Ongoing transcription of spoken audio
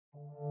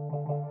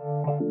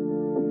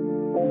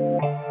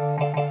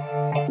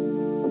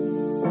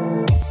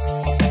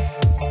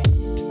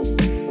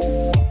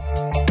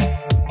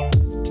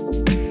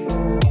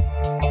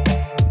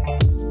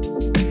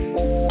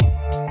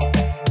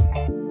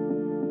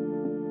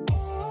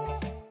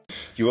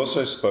You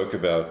also spoke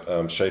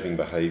about shaping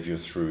behaviour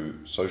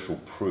through social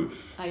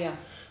proof. Yeah.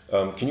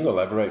 Can you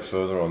elaborate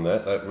further on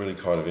that? That really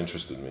kind of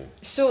interested me.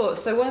 Sure.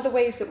 So one of the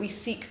ways that we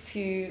seek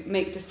to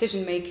make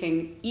decision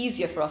making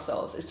easier for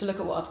ourselves is to look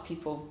at what other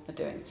people are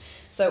doing.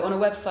 So on a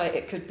website,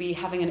 it could be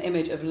having an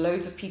image of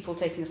loads of people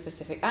taking a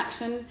specific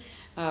action,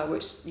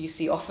 which you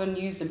see often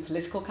used in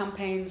political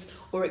campaigns,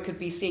 or it could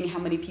be seeing how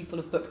many people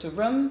have booked a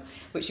room,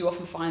 which you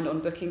often find on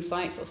booking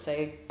sites, or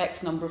say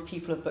X number of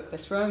people have booked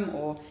this room,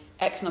 or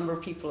X number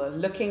of people are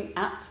looking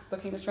at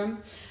booking this room.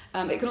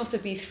 It can also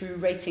be through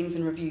ratings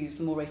and reviews.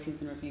 The more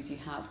ratings and reviews you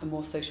have, the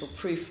more social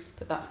proof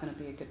that that's going to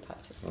be a good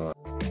purchase.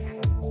 Right.